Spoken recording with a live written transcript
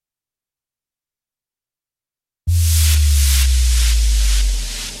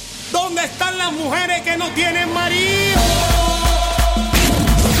¿Dónde están las mujeres que no tienen marido?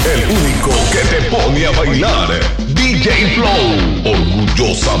 El único que te pone a bailar, DJ Flow,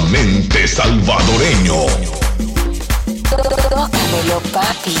 orgullosamente salvadoreño. Tócamelo,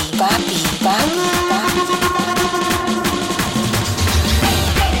 papi, papi, papi, papi.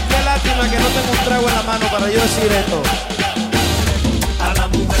 Qué lástima que no tengo un trago en la mano para yo decir esto. A la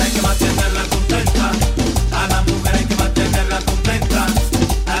mujer hay que mantenerla contenta. A la mujer hay que mantenerla contenta.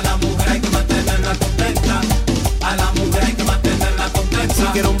 A la mujer hay que mantenerla contenta. A la mujer hay que mantenerla contenta. Si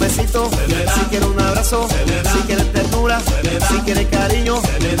quiere un besito, si quiere un abrazo, si quiere ternura, si quiere cariño,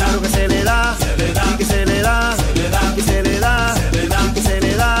 claro que se le da, y que se le da, y que se le da, y que se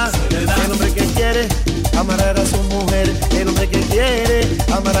le da. El hombre que quiere amarrar a su mujer, el hombre que quiere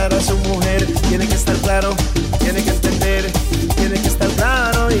amarrar a su mujer, tiene que estar claro, tiene que entender, tiene que estar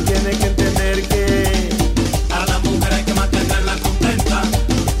claro y tiene que entender que a la mujer hay que mantenerla contenta.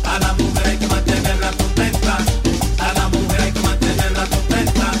 A la mujer hay que mantenerla contenta. A la mujer hay que mantenerla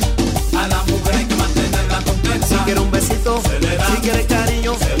contenta. A la mujer hay que mantenerla contenta. si quiere un besito, si quiere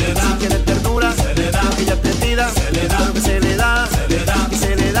cariño, si quiere ternura, lo que ella te pida, claro que se le da, que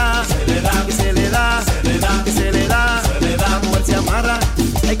se le da, que se le da, que se le da. La mujer se amarra,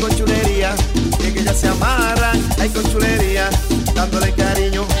 hay con chulería, y que ella se amarra, hay con chulería, dándole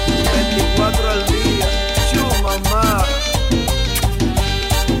cariño 24 al día. Chu, mamá.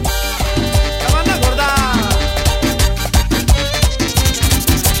 La banda gorda.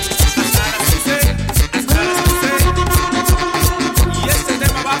 Y este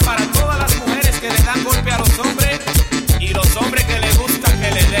tema va para todas las mujeres que le dan golpe a los hombres y los hombres que les gusta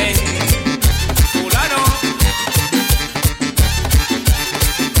que le den. Fulano.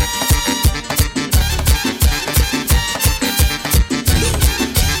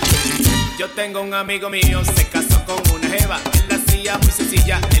 Yo tengo un amigo mío, se casó con una jeva. Él la hacía muy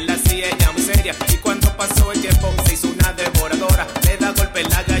sencilla, él la hacía ella muy seria. Y cuando pasó el tiempo, se hizo una devoradora. Le da golpe en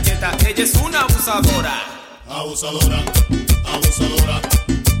la galleta, ella es una abusadora. Abusadora, abusadora,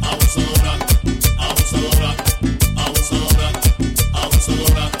 abusadora, abusadora, abusadora,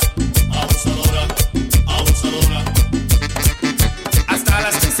 abusadora, abusadora, abusadora. Hasta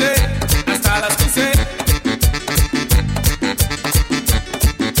las 15, hasta las 15.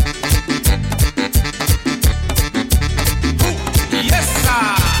 Y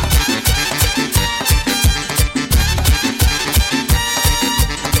esa.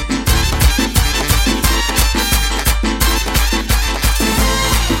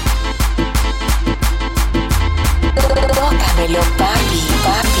 Tócamelo, papi,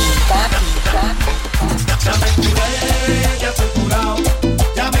 papi, papi, papi. Ya me curé, ya estoy curado.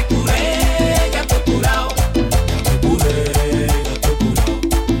 Ya me curé, ya estoy curado. Ya me curé, ya estoy curado.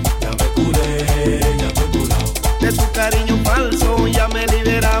 Ya me curé, ya estoy curado. De tu cariño falso ya me he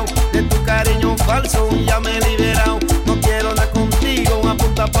liberado, de tu cariño falso ya me he liberado. No quiero nada contigo,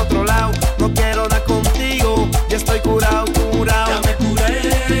 apunta pa' otro lado. No quiero nada contigo, ya estoy curado, curado. Ya me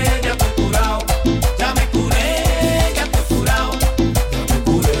curé, ya estoy curado. Ya me curé, ya estoy curado. Ya me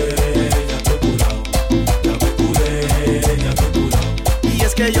curé, ya estoy curado. Ya me curé, ya estoy curado. Y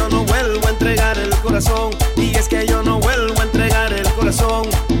es que yo no vuelvo a entregar el corazón, y es que yo no vuelvo a entregar el corazón.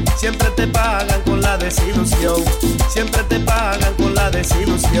 Siempre te pagan con la desilusión, siempre te pagan con la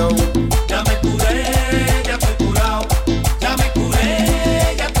desilusión. Ya me curé, ya estoy curado. Ya me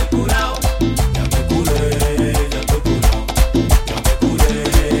curé, ya estoy curado. Ya me curé, ya estoy curado. Ya me curé,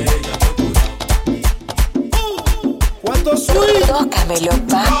 ya estoy curado. ¿Cuánto soy? Tócamelo,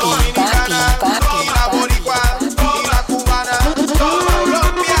 papi, papi, papi, La boricua, la cubana, la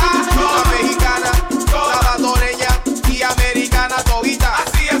colombiana, la mexicana, la salvadoreña y americana todita.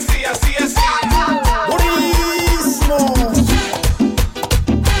 Así, así, así, así. ¡Buenísimo!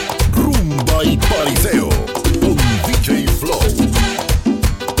 Rumba y pariseo con DJ Flow.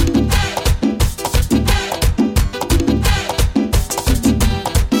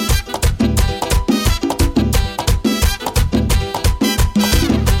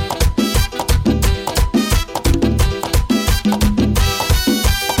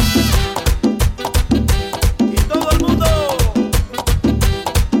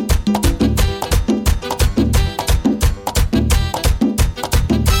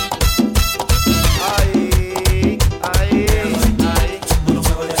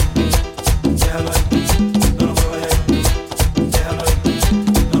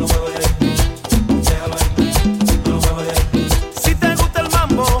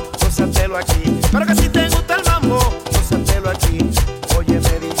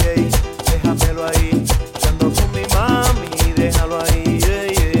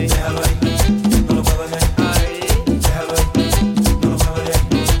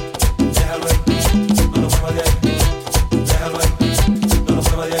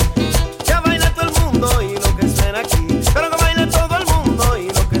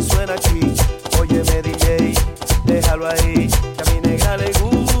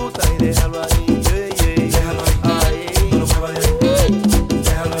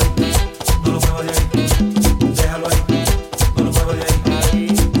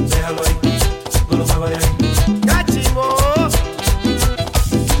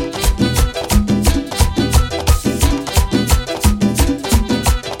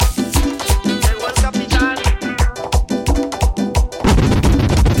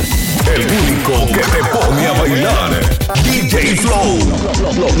 pone a bailar. DJ Flow.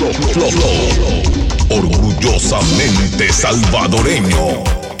 Orgullosamente salvadoreño.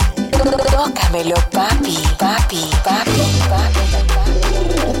 Tócamelo, papi, papi, papi, papi.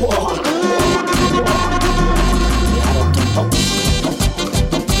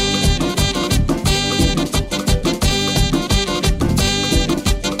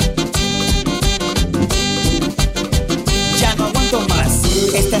 Ya no aguanto más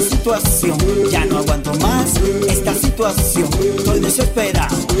esta situación, ya no aguanto más esta situación. Estoy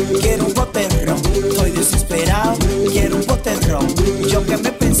desesperado, quiero un boterrón. Estoy desesperado, quiero un boterrón. Yo que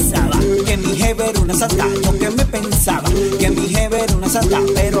me pensaba que mi jeva era una santa, yo que me pensaba que mi jeva era una santa,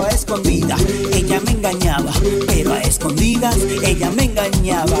 pero a escondidas ella me engañaba, pero a escondidas ella me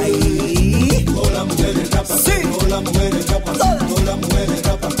engañaba. Y Todas las mujeres rapan, sí, todas las mujeres rapan, todas las mujeres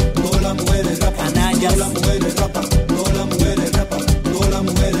rapan, todas las mujeres rapan, canallas, todas las mujeres rapan, todas las mujeres rapan, todas las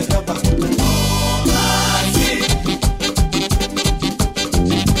mujeres rapan.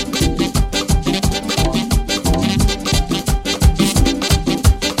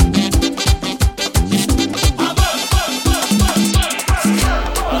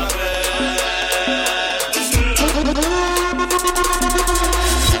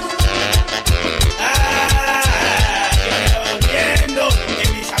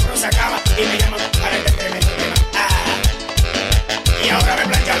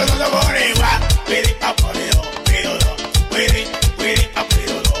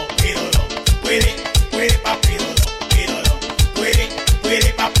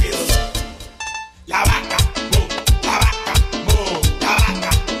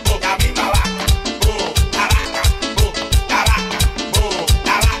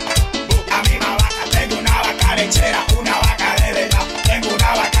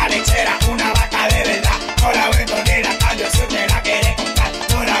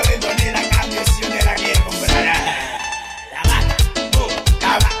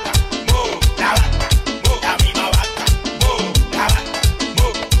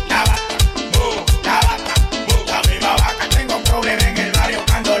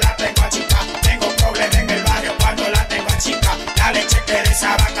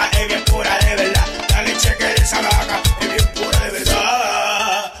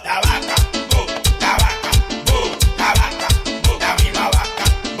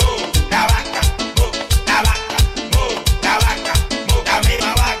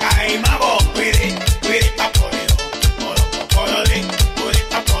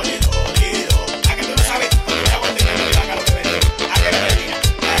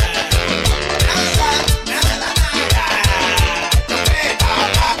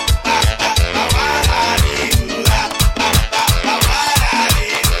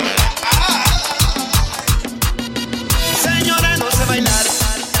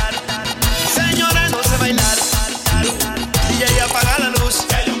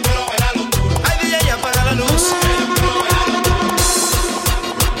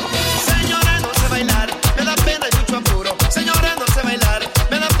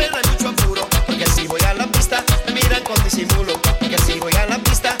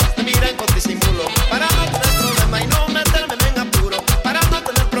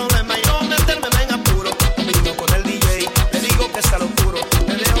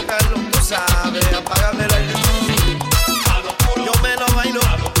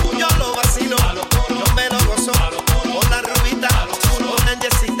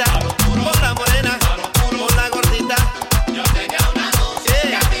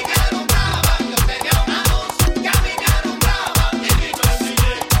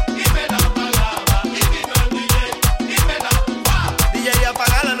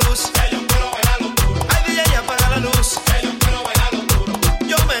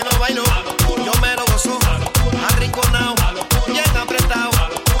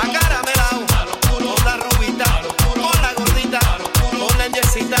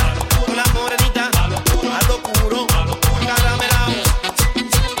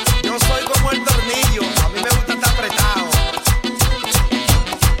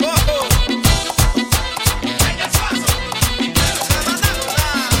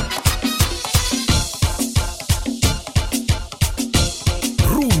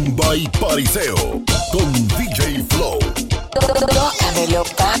 Y Pariseo con DJ Flow. Tócamelo,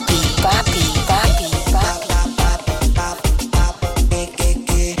 papi, papi, papi, papi.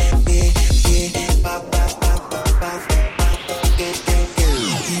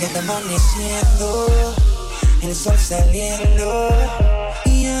 Ya está amaneciendo, el sol saliendo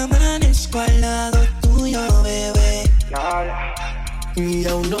y amanezco al lado tuyo, bebé. Y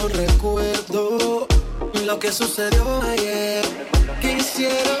aún no recuerdo lo que sucedió ayer.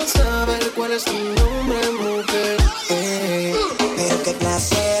 Quisiera saber cuál ¿Cuál es tu nombre, mujer? Pero qué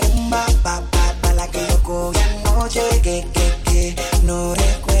clase rumba, pa' la que yo cogí anoche, que no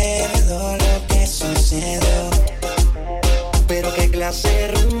recuerdo lo que sucedió. Pero qué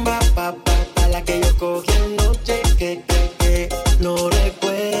clase rumba, pa' la que yo cogí anoche, que no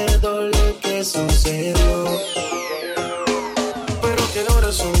recuerdo lo que sucedió. Pero qué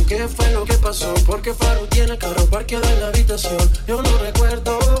horas son, qué fue lo que pasó, porque Faru tiene el carro parqueado en la habitación. Yo no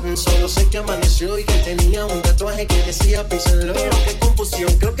recuerdo, solo sé que amaneció y que tenía un tatuaje que decía písenlo. Pero qué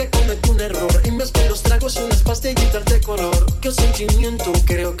confusión, creo que cometí un error. En vez de los tragos unas pastillitas de color. Qué sentimiento,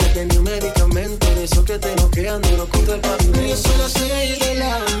 creo que tenía un medicamento de eso que te noquean duro contra el pavimento. Y son las 6 de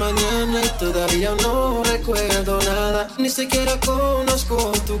la mañana y todavía no recuerdo nada. Ni siquiera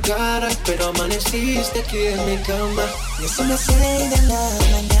conozco tu cara, pero amaneciste aquí en mi cama. Y son las 6 de la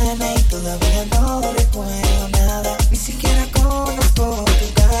mañana y todavía no recuerdo nada. Ni siquiera conozco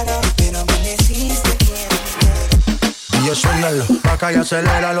tu cara, pero amaneciste aquí en mi cama. Y yo suénalo, pa' acá y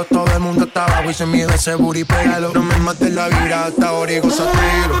aceléralo. Todo el mundo está abajo y sin miedo ese booty pégalo. No me mates la vibra hasta ahora y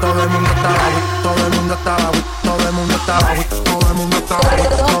gozatelo. Todo el mundo está abajo, todo el mundo está abajo, todo el mundo está abajo, todo el mundo está abajo,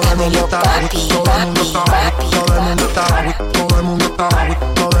 todo el mundo está abajo, todo el mundo está abajo, todo el mundo está abajo, todo el mundo está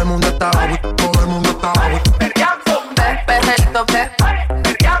abajo, todo el mundo está abajo, todo el mundo está abajo. Perrito,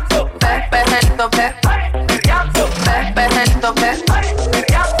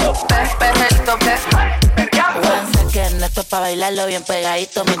 esto es pa' bailarlo bien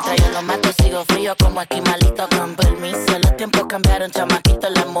pegadito. Mientras yo lo mato sigo frío como esquimalito. Con permiso, los tiempos cambiaron, chamaquito.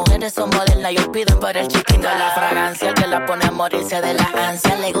 Las mujeres son modernas y hoy piden por el chiquito. La fragancia, el que la pone a morirse de la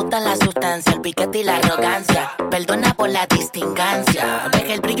ansia. Le gusta la sustancia, el piquete y la arrogancia. Perdona por la distingancia.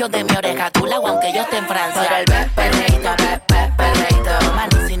 Deja el brillo de mi oreja a tu lado aunque yo esté en Francia. Por el perreíto, perreíto.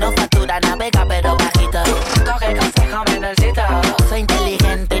 Mani, si no factura, navega pero bajito. Coge consejo, menorcito. Soy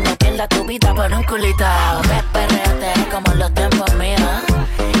inteligente y no pierdas tu vida por un culito. Perreate como en los tiempos míos.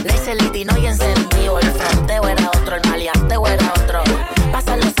 Le hice el litino y encendido. El fronteo era otro, el maleanteo era otro.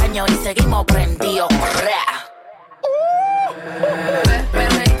 Pasan los años y seguimos prendidos.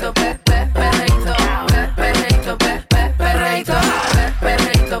 Perreíto, perreíto, perreíto, perreíto,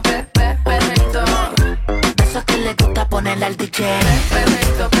 perreíto, perreíto. De esos que le gusta ponerle al DJ.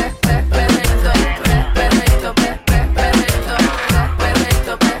 Perreíto, perreíto, perreíto, perreíto,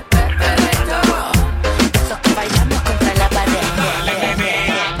 perreíto. Esos que bailamos contra la pared. Dale,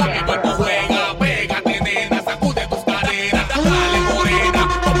 nena, con mi cuerpo juega. Pégate, nena, sacude tus caderas. Dale, morena,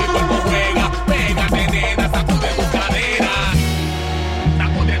 con mi cuerpo juega. Pégate, nena, sacude tus caderas.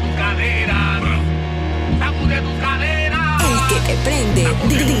 Sacude tus caderas. Sacude tus caderas. El que te prende,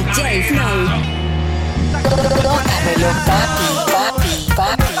 DJ Flow. Tócamelo, papi, papi,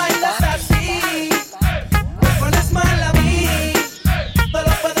 papi, Así, me pones mal a mí, no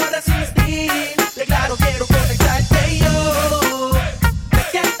lo puedo resistir. Declaro quiero conectarte y yo te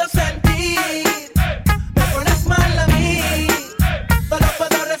siento sentir. Me pones mal a mí, no lo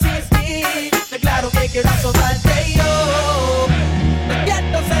puedo resistir. Declaro que quiero azotarte y yo te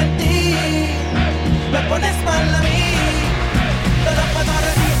siento sentir. Me pones mal a mí, no lo puedo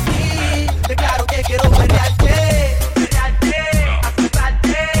resistir. Declaro que quiero pelearte.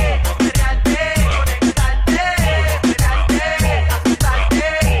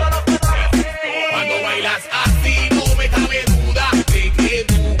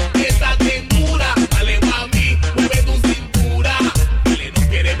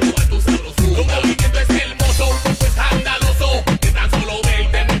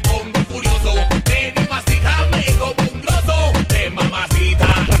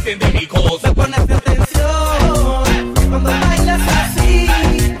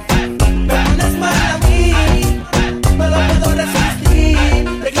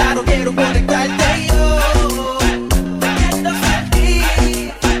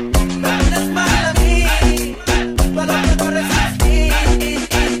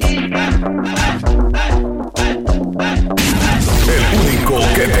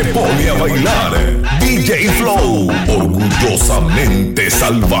 DJ Flow, orgullosamente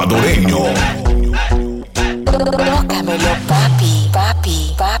salvadoreño. tócamelo, papi,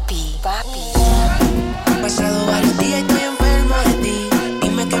 papi, papi, papi. Han pasado varios días y estoy enfermo de ti.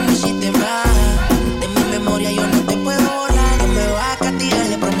 Dime que me hiciste mal. De mi memoria yo no te puedo borrar. No me vas a castigar,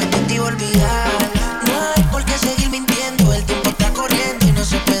 le prometo te iba a olvidar. No hay por qué seguir mintiendo. El tiempo está corriendo y no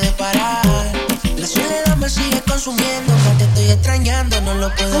se puede parar. La soledad me sigue consumiendo. No te estoy extrañando, no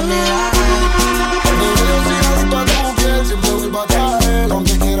lo puedo negar. Siempre vuelvo a caer,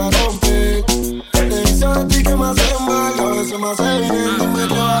 aunque quiera romper. Te dice a ti que me hace mal, a veces me hace bien. Dime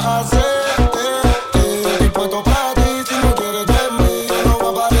qué vas a hacer. Estoy puesto para ti, si no quieres de mí, no va a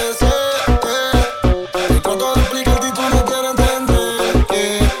aparecer.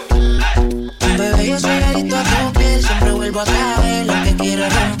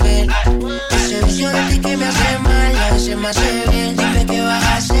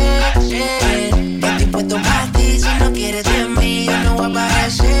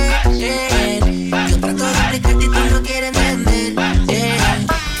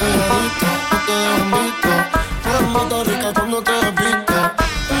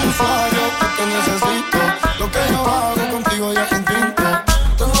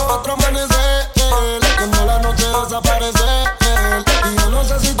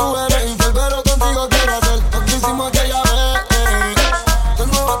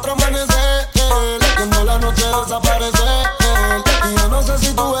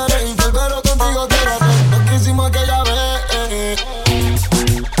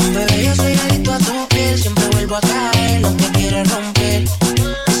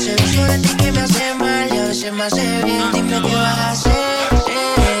 me hace bien. Dime qué vas a hacer.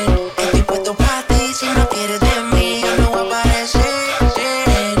 Estoy puesto para ti. Si no quieres de mí, yo no voy a aparecer.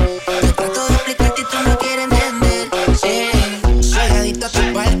 Yo trato de explicarte y tú no quieres entender. Soy adicto a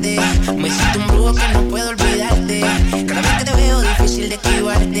tu parte. Me hiciste un brujo que no puedo olvidarte. Cada vez que te veo, difícil de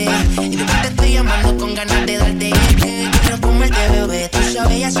esquivarte. Y después te estoy llamando con ganas de darte. Quiero comerte, bebé. Tú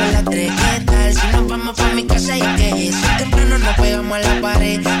sabes, ya son las 3. ¿Qué tal si nos vamos pa' mi casa y que eso temprano nos pegamos a la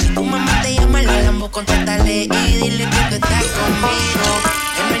pared? Si tu mamá te llama, la lambo, contéstale y dile que tú estás conmigo.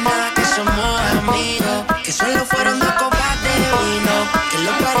 Que no hay nada, que somos amigos. Que solo fueron 2 copas de vino. Que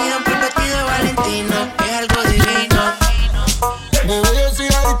los paridos por vestido de Valentino. Es algo divino. Bebé, yo soy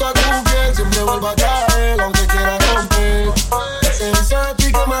adicto a tu piel. Siempre vuelvo a caer, aunque quiera romper. Se dice a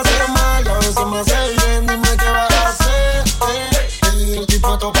ti que me hace mal y a veces me hace bien. Dime qué vas a hacer. Estoy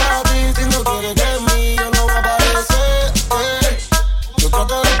puesto para ti. Si no quieres de mí, yo no voy a aparecer. Yo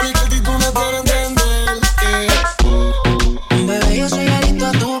trato de explicarte y tú no quieres entender. Bebé, yo soy adicto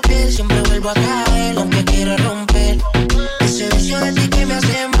a tu piel. Siempre vuelvo a caer, aunque quiera romper. Ese vicio de ti que me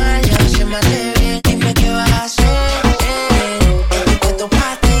hace mal y a veces me hace bien. Dime qué vas a hacer. Estoy puesto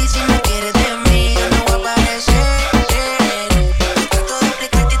para ti. Si no quieres de mí, yo no voy a aparecer. Yo trato de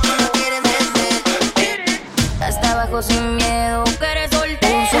explicarte y tú no quieres entender. Hasta abajo sin miedo, que eres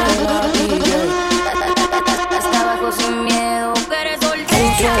soltera. Hasta abajo sin miedo, que eres soltera.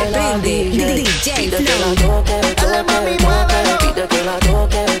 DJ Flow. Dale mami, mueve. Pide que la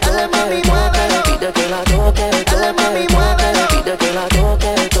toque, Dale mami, mueve. pide que la toque, Dale mami, mueve. pide que la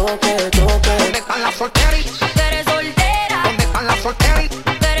toque, toque. ¿Dónde están las solteras? Que eres soltera. ¿Dónde están las solteras?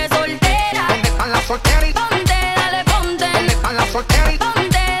 Que eres soltera. ¿Dónde están las solteras? Ponte, dale, ponte. ¿Dónde están las solteras?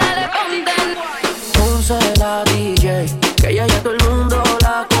 Ponte, dale, ponte. Ponce la DJ, que ella ya todo el mundo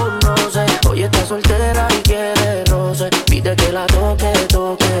la conoce. Hoy está soltera y quiere roce. Pide que la toque,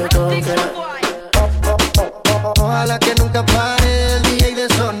 toque, toque. Ojalá que nunca pare el DJ de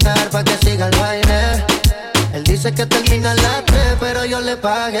sonar pa' que siga el baile. Él dice que termina a las 3, pero yo le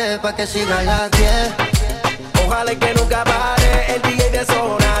pagué pa' que siga a las 10. Ojalá que nunca pare el DJ de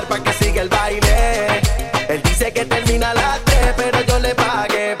sonar pa' que siga el baile. Él dice que termina a las 3, pero yo le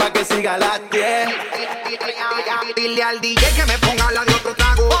pagué pa' que siga a las 10. Dile al DJ que me ponga la de otro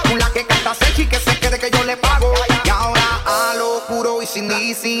trago. La que canta Sechi, que se quede que yo le pago. Y ahora a lo oscuro y sin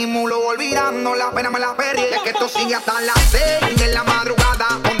disimulo, olvidando la pena me la perdí. Es que esto sigue hasta las 6 de la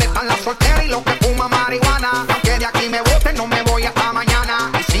madrugada. ¿Dónde están las solteras y los que fuman marihuana? Aunque de aquí me boten, no me voy hasta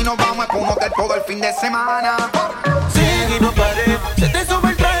mañana. Y si nos vamos es pa' un hotel todo el fin de semana. Sigue y no pare, se te sube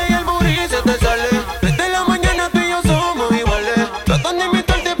el traje y el booty se te sale. Desde la mañana tú y yo somos iguales. Tratan de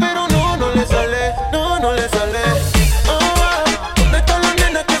imitarte pero no le sale, no le sale. ¿Dónde están las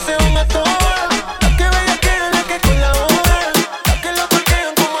nenas que se van a todas? Las que bellas quedan, las que colaboran. Las que lo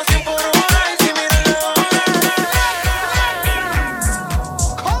parquean como a 100 por hora. Y si miran la hora.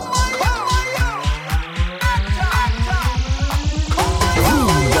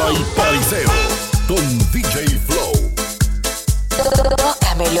 Rumba y pariseo con DJ Flow.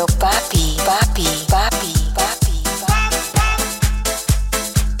 Tócamelo, papi, papi, papi, papi.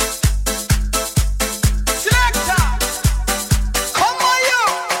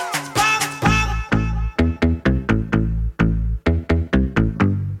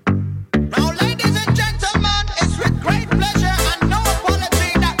 Now, ladies and gentlemen, it's with great pleasure and no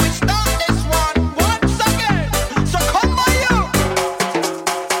apology that we start this one once again. So come on, you.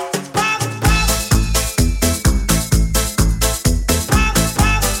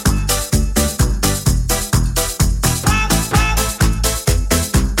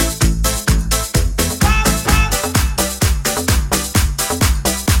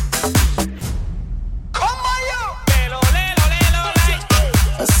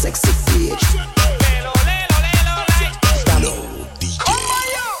 A sexy bitch.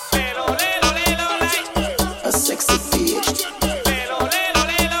 A sexy bitch.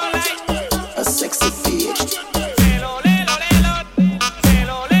 A sexy bitch.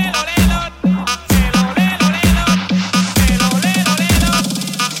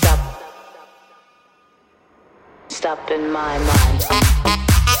 Stop in my mind.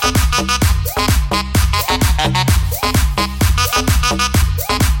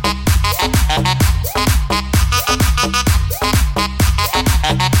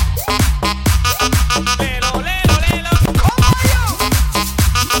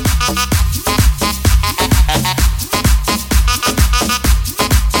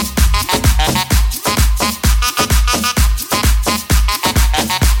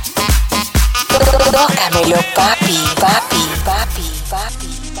 Tócamelo, papi, papi, papi, papi,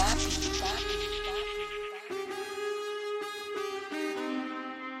 papi.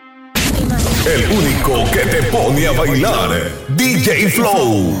 Imagina El único que te pone a bailar. DJ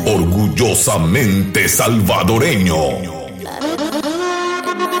Flow, orgullosamente salvadoreño.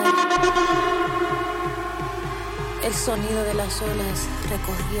 El sonido de las olas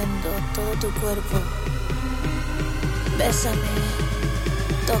recorriendo todo tu cuerpo. Bésame,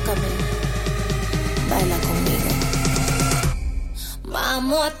 tócame, baila conmigo.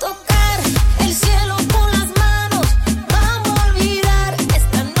 Vamos a tocar el cielo con las manos. Vamos a olvidar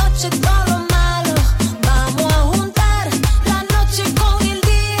esta noche todo lo malo. Vamos a juntar la noche con el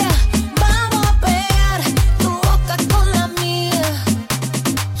día. Vamos a pegar tu boca con la mía.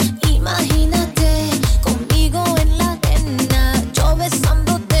 Imagínate conmigo en la arena, yo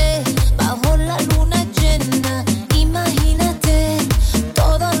besándote bajo la luna llena. Imagínate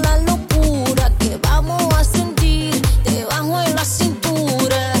toda la locura que vamos a sentir debajo de la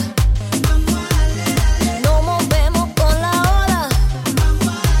cintura. Nos movemos con la ola.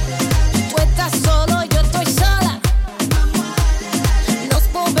 Tú estás solo, yo estoy sola. Nos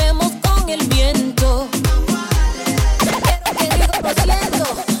movemos con el viento.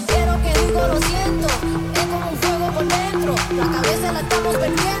 Quiero que digo lo siento. Es como un fuego por dentro. La cabeza la estamos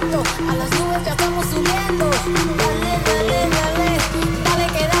perdiendo. A las nubes ya estamos subiendo. Dale, dale, dale. Dale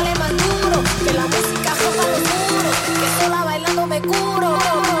que dale más duro. Que la música sopa los muros. Que sola bailando me curo.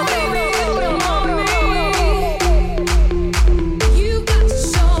 You got to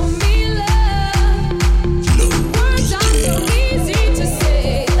show me love. Words are so easy to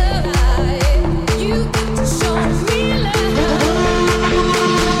say. You got to show me love.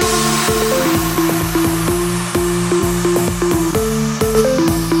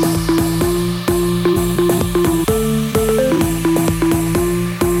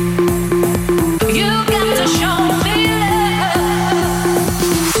 You got to show me love.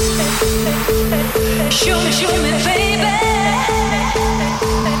 Show me, baby.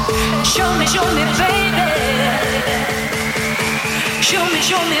 Show me, baby.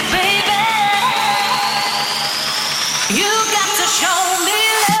 Show me, baby. You got to show me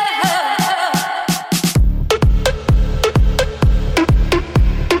love.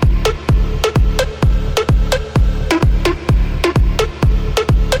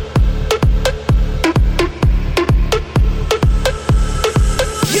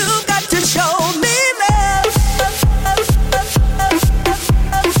 You got to show me love.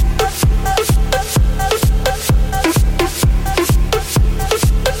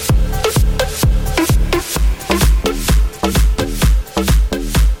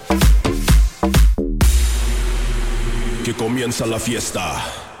 Que comienza la fiesta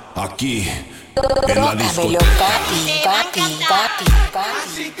aquí en la discoteca. Tócamelo, papi, papi, papi, papi.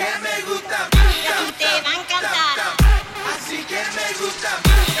 Así que me gusta, a ti te va a encantar. Así que me gusta, a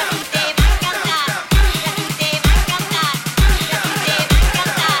ti te va a encantar. A ti te va a encantar.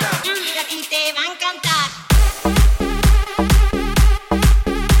 A ti te va a encantar.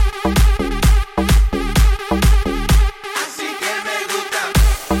 Así que me gusta.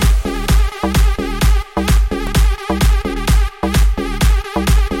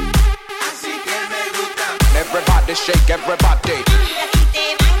 Así que me gusta. Everybody shake, everybody. A ti te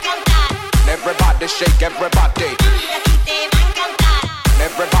va a encantar. Everybody shake, everybody. A ti te va a encantar.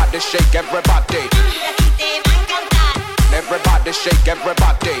 Everybody shake, everybody. A ti te va a encantar. Everybody shake,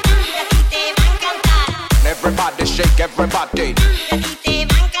 everybody. A ti te va a encantar. Everybody shake, everybody. A ti te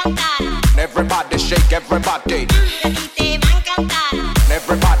va a encantar. Everybody shake, everybody. A ti te va a encantar.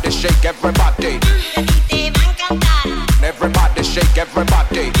 Everybody shake, everybody. A ti te va a encantar. Everybody shake,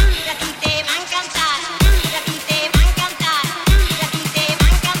 everybody. A ti te va a encantar. A ti te va a encantar. A ti te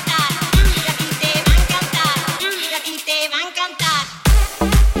va a encantar. A ti te va a encantar. A ti te va a encantar.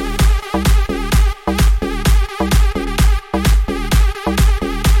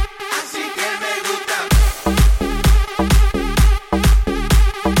 Así que me gusta.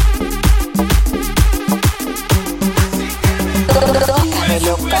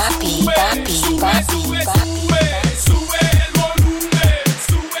 Tócamelo, papi, papi, papi, papi. Sube el volumen,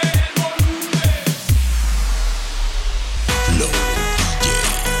 sube el volumen.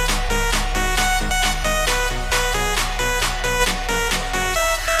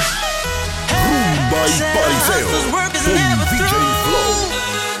 Rumba y pariseo con DJ Flow.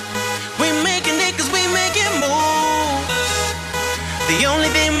 We making it 'cause we making moves. The only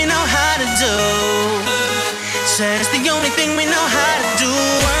thing we know how to do. Said it's the only thing we know how to do.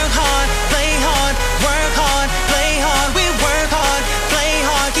 Work hard, play hard, work hard, play hard. We work hard, play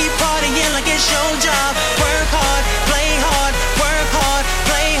hard, keep partying like it's your job. Work hard, play hard, work hard,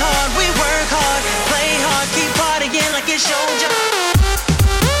 play hard. We work hard, play hard, keep partying like it's your job.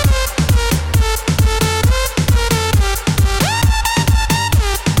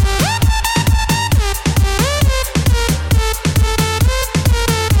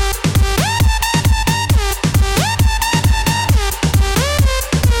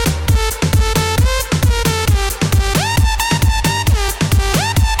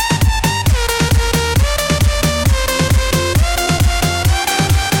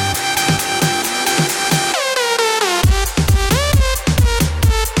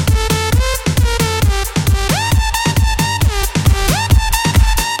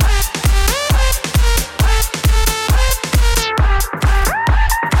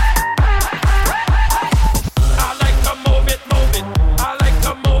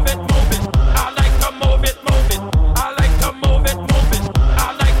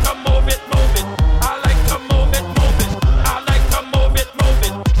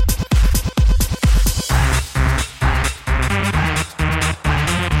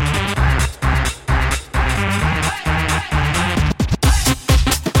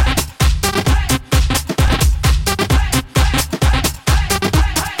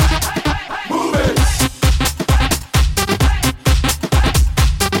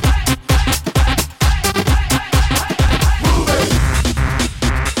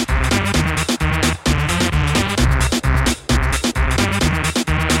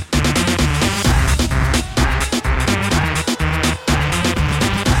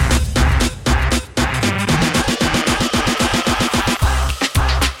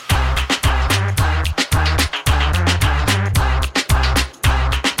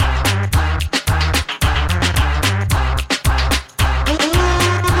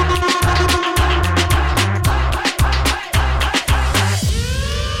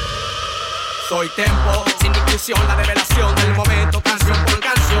 soy tempo, sin discusión, la revelación del momento, canción por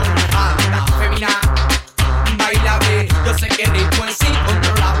canción. Anda, femina, bailable. Yo sé que ritmo es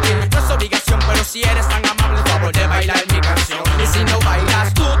incontrolable. No es obligación, pero si eres tan amable, el favor de bailar mi canción. Y si no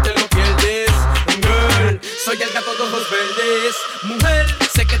bailas, tú te lo pierdes. Girl, soy el gato de ojos verdes. Mujer,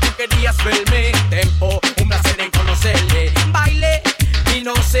 sé que tú querías verme. Tempo, un placer en conocerle. Baile y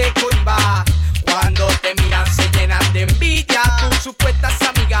no se cohiba. Cuando te miran se llenan de envidia. Tus supuestas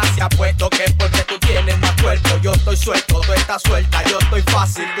amigas se apuesto que es porque tú tienes más cuerpo. Yo estoy suelto, tú estás suelta. Yo estoy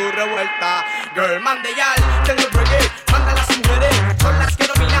fácil, tú revuelta. Girl, mande ya, tengo el reggae. Manda a las mujeres, son las que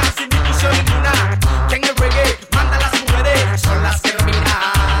dominan sin discusión ninguna. Tengo el reggae, manda a las mujeres, son las que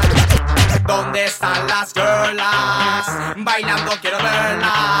dominan. ¿Dónde están las girlas? Bailando quiero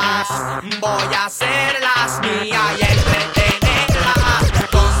verlas. Voy a hacerlas mías y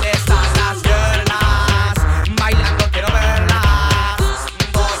entretenerlas. ¿Dónde están las girlas? Bailando quiero verlas.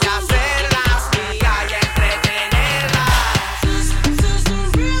 Voy a hacerlas mías y entretenerlas.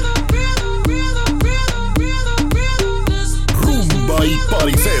 Rumba y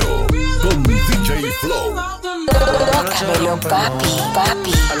pariseo con DJ Flow. Tócamelo, papi,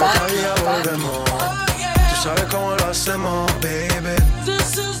 papi, papi, papi. Tú sabes cómo lo hacemos, baby.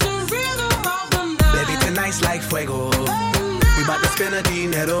 Baby, tonight's like fuego. We bout to spend the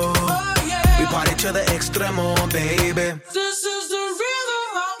dinero. We party to the extremo, baby.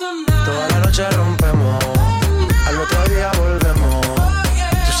 Toda la noche rompemos. Al otro día volvemos.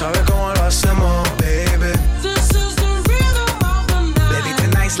 Tú sabes cómo lo hacemos, baby. Baby,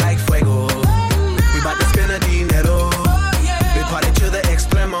 tonight's like fuego. We bout to spend the dinero. We party to the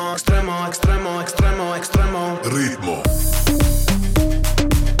extremo, extremo, extremo, extremo, extremo. Ritmo.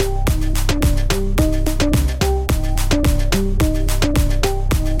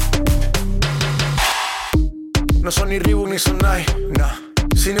 No son ni Reebok ni Sonai, nah.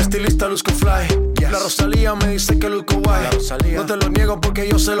 Sin estilista luzco fly, yes. La Rosalía me dice que luzco guay. No te lo niego porque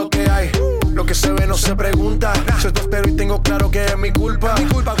yo sé lo que hay. Lo que se ve no se pregunta. Yo te espero y tengo claro que es mi culpa.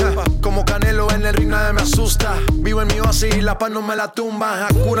 Culpa. Como Canelo en el ring nadie me asusta. Vivo en mi oasis y la paz no me la tumba.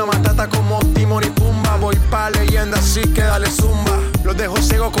 Hakuna Matata como Timon y Pumba. Voy pa' leyenda así que dale zumba. Los dejo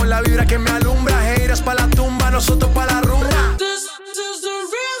ciego con la vibra que me alumbra. Haters pa' la tumba, nosotros pa' la rumba.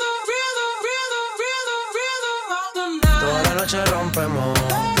 Toda la noche rompemos,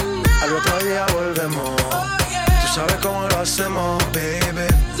 al otro día volvemos. Tú sabes cómo lo hacemos, baby.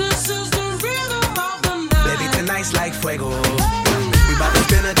 Baby, tonight's like fuego. We bout to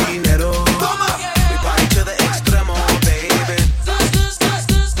spend the dinero. We party to the extremo, baby.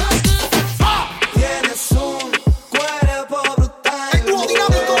 Tienes un cuerpo brutal. El dúo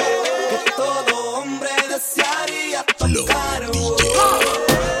dinámico que todo hombre desearía tocar.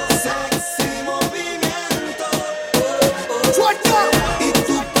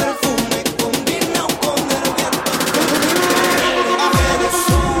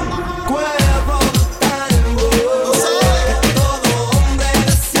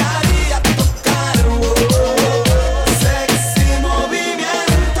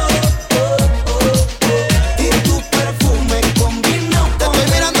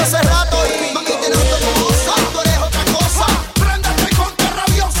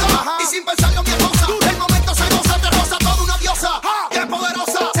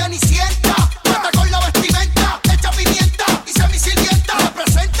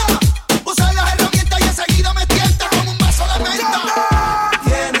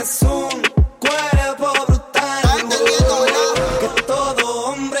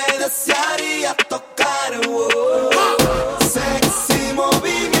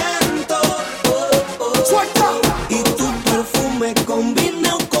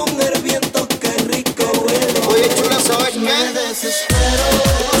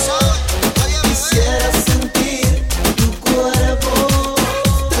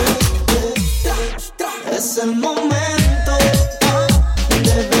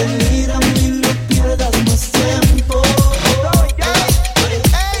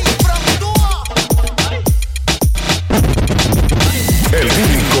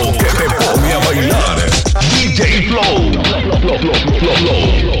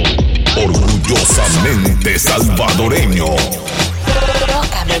 Orgullosamente salvadoreño.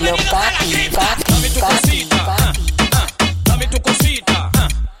 Tócamelo, papi, papi, papi, papi. Dame tu cosita,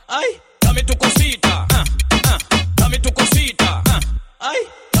 ay, dame tu cosita, dame tu cosita, ay,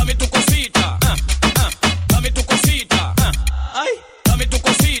 dame tu cosita, dame tu cosita, ay, dame tu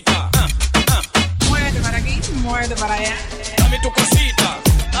cosita, muévete para aquí, muévete para allá. Dame tu cosita,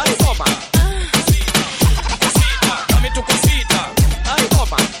 ay, toma. Cosita, dame tu cosita, ay,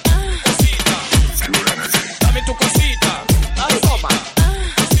 toma. Cosita, dame tu cosita, ay, toma.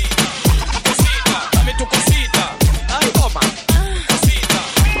 Cosita,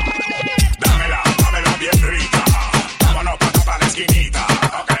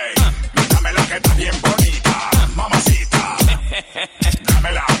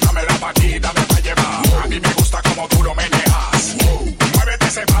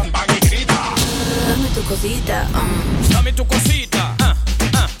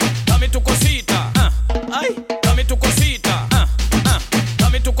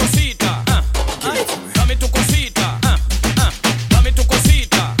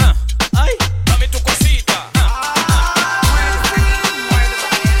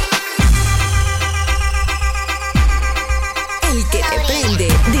 prende,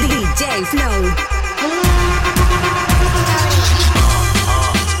 DJ Flow.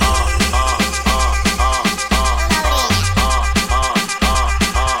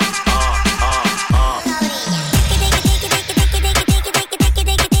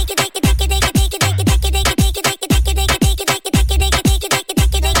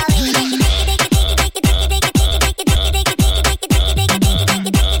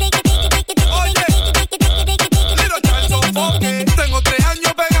 Tengo 3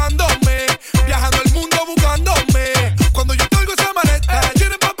 años pegándome, viajando el mundo buscándome. Cuando yo traigo esa maleta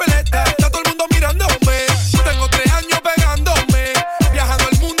llena de papeleta, está todo el mundo mirándome. Tengo 3 años pegándome, viajando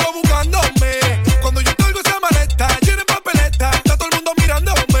el mundo buscándome. Cuando yo traigo esa maleta llena de papeleta, está todo el mundo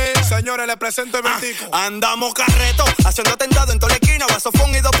mirándome. Señores, les presento el vertico. Andamos carreto, haciendo atentado en toda la esquina.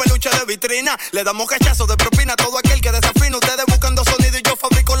 Vasofón y 2 peluches de vitrina. Le damos cachazo de propina a todo aquel que desafina. Ustedes buscando sonido y yo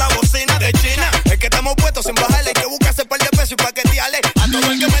fabrico la bocina de China. Es que estamos puestos sin bajarle, hay que buscarse par de pesos y paquetearle a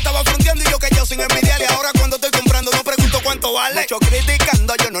todo el que me estaba fronteando y yo que yo sin envidiarle. Ahora cuando estoy comprando no pregunto cuánto vale. Mucho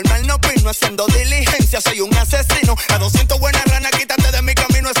criticando, yo normal no opino, haciendo diligencia, soy un asesino. A 200 buenas ranas, quítate de mi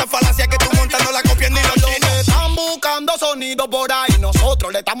camino. Esa falacia que tú montando la copiando y los chinos. Están buscando sonido por ahí,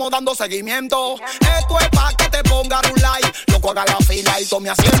 nosotros le estamos dando seguimiento. Esto es pa' que te ponga un like, loco haga la fila y tome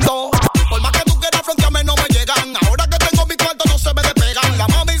asiento. Por más que tú quieras frontearme no me llegan. Ahora que tengo mi cuarto no se me despegan. La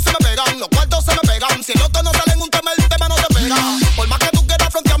mami se me pegan, los cuartos se me pegan. Si el otro no sale en un tema, el tema no se pega. Por más que tú quieras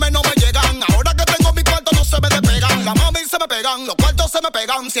frontearme no me llegan. Ahora que tengo mi cuarto no se me despegan. La mami se me pegan, los cuartos se me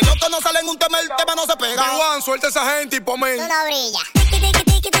pegan. Si el otro no sale en un tema, el tema no se pega. Juan, suelta esa gente y ponme. Tú no brilla.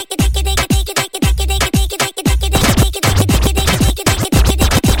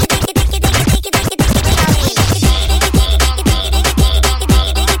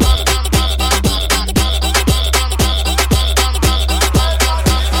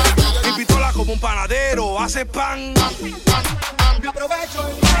 Como un panadero hace pan. Me aprovecho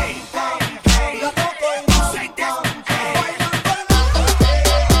el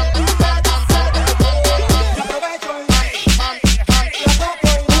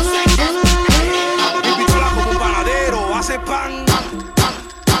como un panadero hace pan.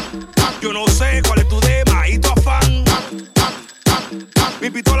 Yo no sé cuál es tu tema y tu afán. Mi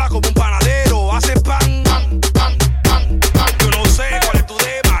pistola como un panadero hace pan. Yo no sé cuál es tu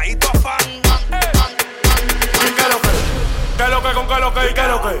tema y tu afán. ¿Qué lo que con qué lo que y qué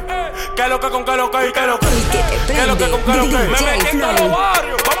lo que? ¿Qué lo que con qué lo que y qué lo que? ¿Qué lo que con qué lo que? Me metí en todos los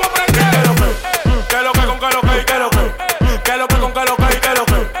barrios, vamos a aprender. ¿Qué lo que con qué lo que y qué lo que? ¿Qué lo que con qué lo que y qué lo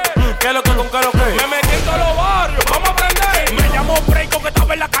que? ¿Qué lo que con qué lo que? Me metí en todos los barrios, vamos a aprender. Me llamó Breiko que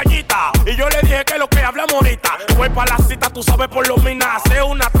estaba en la cañita y yo le dije que lo que hablamos ahorita. Fue para la cita, tú sabes por los minas, hace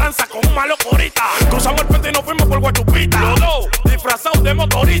una tranza con un malo corita. Cruzamos el puente y nos fuimos por Guachupita. Los dos disfrazados de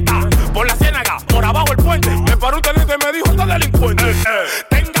motorista. Por la ciénaga, por abajo el puente. Me paró un teniente y me dijo, está delincuente.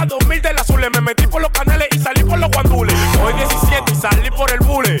 Tenga 2000 del azul, me metí por los canales y salí por los guandules. Hoy 17 y salí por el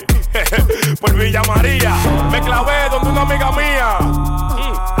bule. Por Villa María, me clavé donde una amiga mía.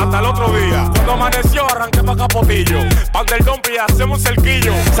 Hasta el otro día, cuando amaneció arranqué pa' Capotillo. Pan del Dompi hacemos un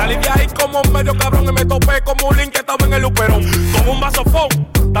cerquillo. Salí de ahí como un medio cabrón y me topé como un link que estaba en el luperón. Con un vasofón,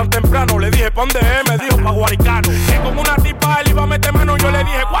 tan temprano le dije, ¿pa' dónde es? Me dijo, pa' Guaricano. Que con una tipa él iba a meter mano. Yo le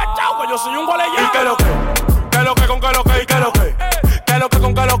dije, guachao, que yo soy un gualeyano. ¿Y qué lo que? ¿Qué lo que con qué lo que? ¿Y qué lo que? ¿Qué lo que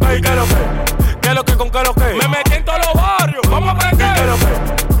con qué lo que? ¿Y qué lo que? ¿Qué lo que con qué lo que? Me metí en todos los barrios, vamos a aprender. ¿Qué lo que?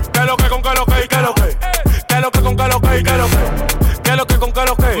 ¿Qué lo que con qué lo que? ¿Y qué lo que? ¿Qué lo que con qué lo que? ¿Y qué lo que? ¿Qué lo que con qué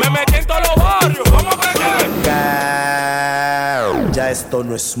lo que? Me metí en todos los barrios, vamos a aprender. Ya esto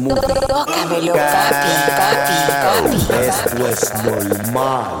no es mucho. Tócamelo, papi. Esto es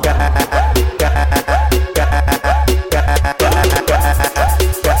normal.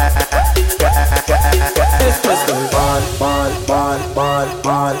 Esto es normal,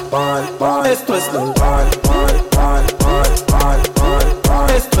 esto es normal,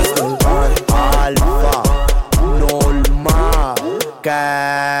 esto es normal, alfa, normal, ¿qué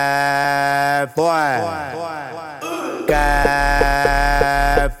fue? ¿Qué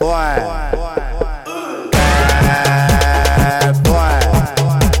fue?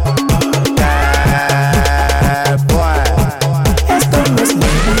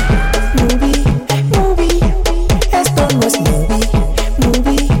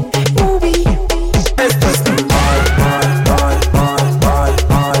 Esto es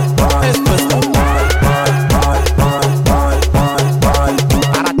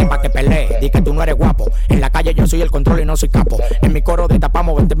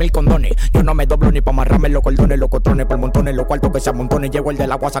como 20,000 condones. Yo no me doblo ni pa' amarrarme los cordones, los cotrones, por montones, los cuartos que se amontonen. Llego el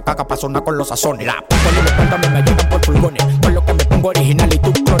del agua sacaca pa' sonar con los sazones. La puta y los cuentos a mí me llegan por furgones. Por lo que me pongo original y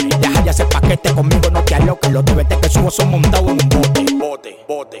tú clones. Deja ya ese paquete conmigo, no te aloques. Los TBT que subo son montados en un bote.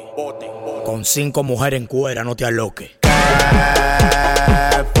 Bote. Con 5 mujeres en cuera, no te aloques.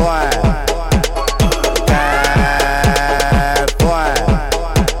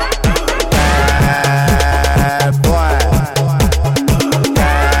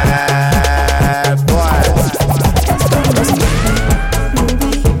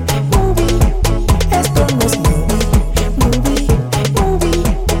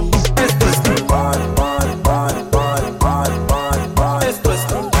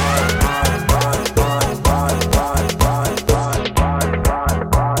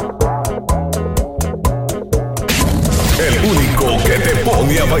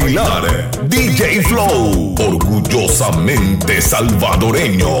 DJ Flow, orgullosamente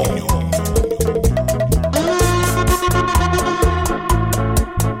salvadoreño.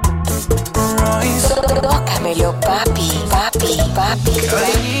 Tócamelo, papi.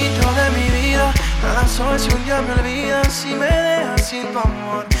 Cariñito de mi vida, nada soy si un día me olvidas. Si me dejas sin tu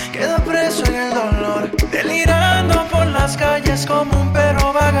amor, quedo preso en el dolor. Delirando por las calles como un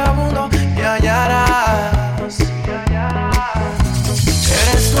perro vagabundo. Me hallarás.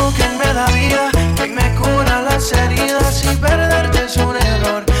 Eres tú quien me da vida, quien me cura las heridas. Y perderte es un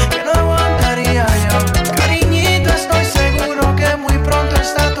error que no aguantaría yo. Cariñito, estoy seguro que muy pronto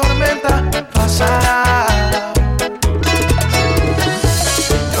esta tormenta pasará.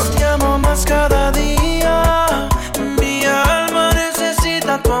 Yo te amo más cada día, mi alma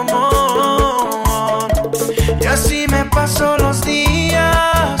necesita tu amor. Y así me paso los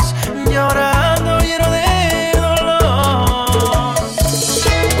días, llorando lleno de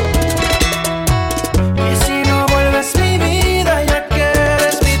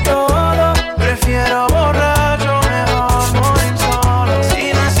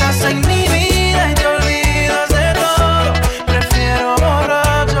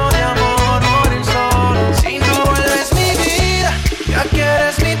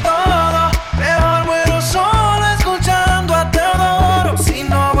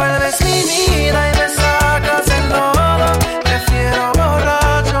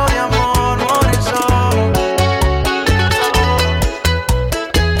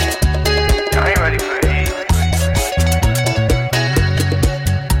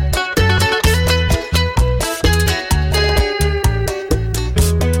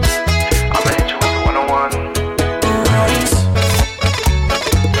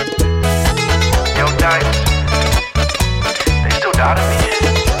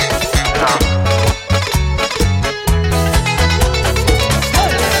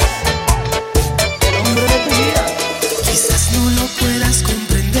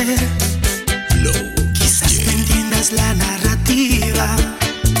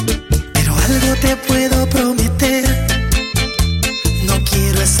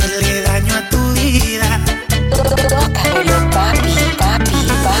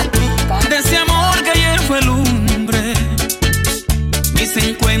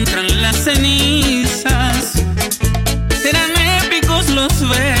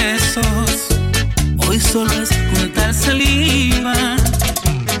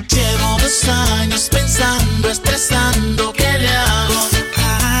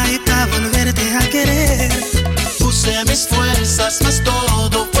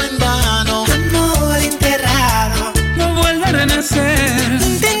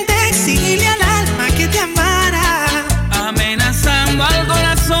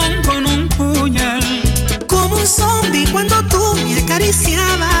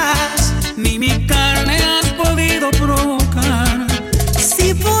ni mi carne has podido provocar.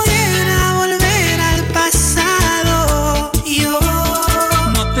 Si pudiera volver al pasado, yo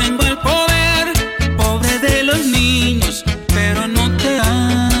no tengo el poder, pobre de los niños, pero no te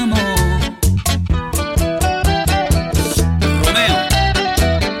amo. Romeo,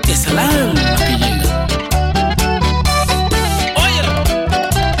 es el alma que llega. Óyelo.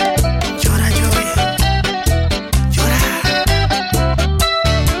 Llora, llora, llora.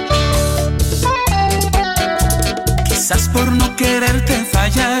 Quizás por no quererte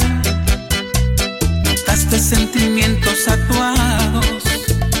fallar, notaste sentimientos actuados.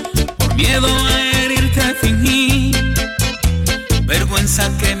 Por miedo a herirte fingí vergüenza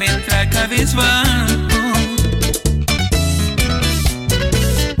que me trae cabizbajo.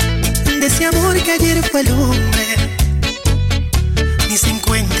 De ese amor que ayer fue lumbre, ni se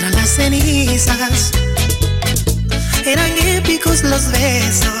encuentran las cenizas. Eran épicos los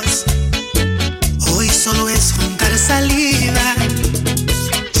besos, hoy solo es juntar saliva.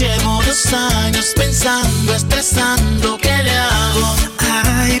 tantos años pensando, estresando, ¿qué le hago?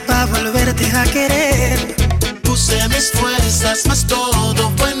 Ay, pa' volverte a querer puse mis fuerzas, mas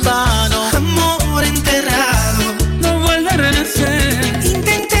todo fue en vano. Amor enterrado no vuelve a renacer.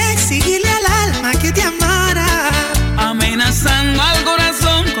 Intenté exigirle al alma que te amara, amenazando al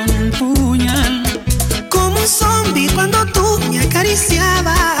corazón con un puñal. Como un zombie cuando tú me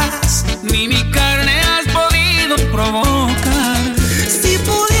acariciabas, ni mi carne has podido provocar. Si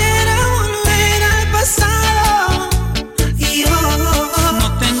pudiera volver al pasado, yo no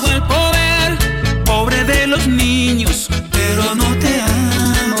tengo el poder, pobre de los niños, pero no te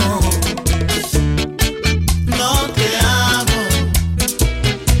amo. No te amo.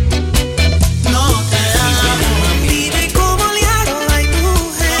 No te amo. Dime cómo le hago, ay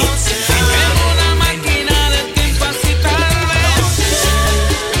mujer. Tengo una máquina de tiempo así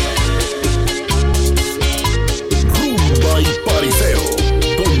Rumba y pariseo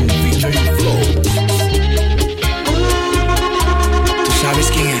con DJ Flow. ¿Tú sabes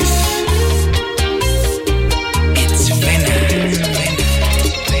quién es? It's Vena.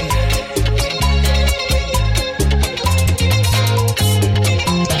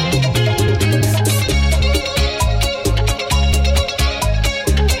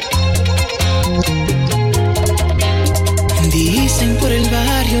 Dicen por el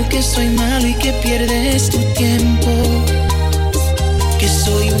barrio que soy malo y que pierdes tu tiempo, que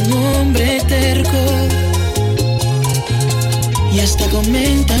soy un hombre terco, y hasta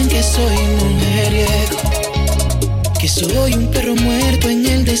comentan que soy mujeriego, que soy un perro muerto en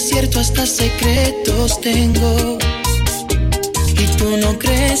el desierto, hasta secretos tengo, y tú no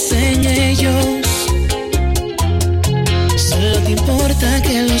crees en ellos. Solo te importa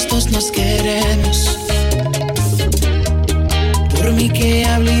que los dos nos queremos. Por mí que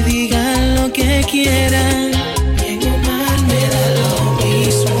hable y digan lo que quieran, bien o mal me da lo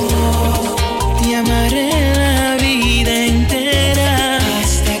mismo. Te amaré la vida entera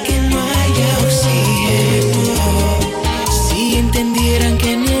hasta que no haya oxígeno. Si entendieran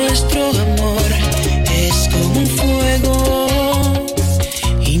que nuestro amor es como un fuego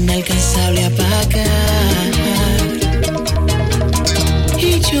inalcanzable a apagar.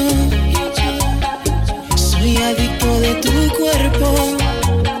 Y yo soy adicto de tu cuerpo,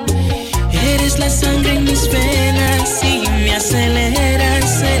 eres la sangre en mis venas y me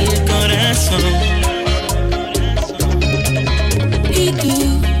aceleras el corazón. Y tú,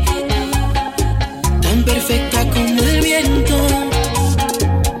 tan perfecta como el viento,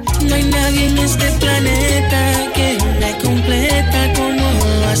 no hay nadie en este planeta que me completa como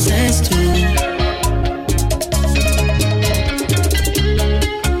lo haces tú.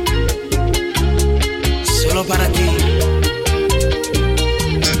 Solo para ti,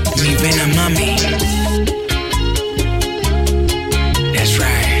 mi Vena mami. That's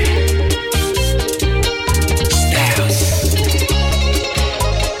right. Styles.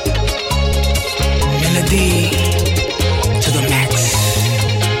 Melody to the max.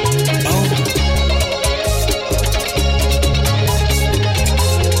 Oh.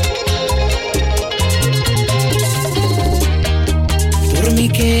 Por mí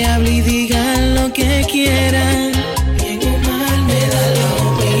que hable y digan lo que quieran, bien o mal me da lo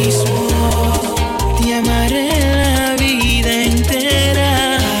mismo. Te amaré la vida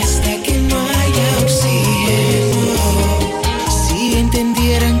entera hasta que no haya oxígeno. Si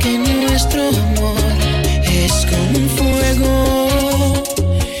entendieran que nuestro amor es como un fuego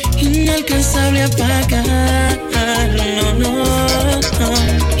inalcanzable a apagar, no, no.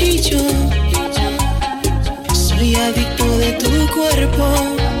 Y yo soy adicto de tu cuerpo,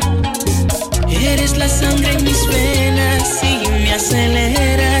 eres la sangre en mis venas y me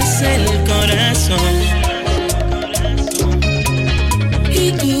aceleras el corazón.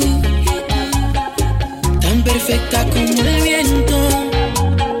 Y tú, tan perfecta como el viento,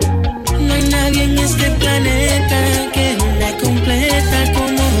 no hay nadie en este planeta que me completa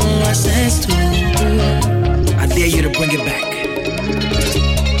como lo haces tú. I dare you to bring it back.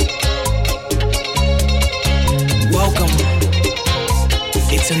 Welcome.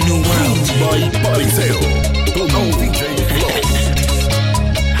 It's a new world. Rumba y pariseo con DJ Flow.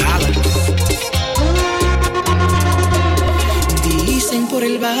 Dicen por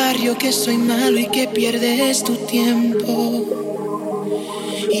el barrio que soy malo y que pierdes tu tiempo,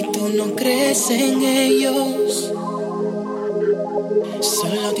 y tú no crees en ellos.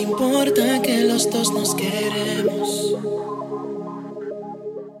 Solo te importa que los dos nos queremos.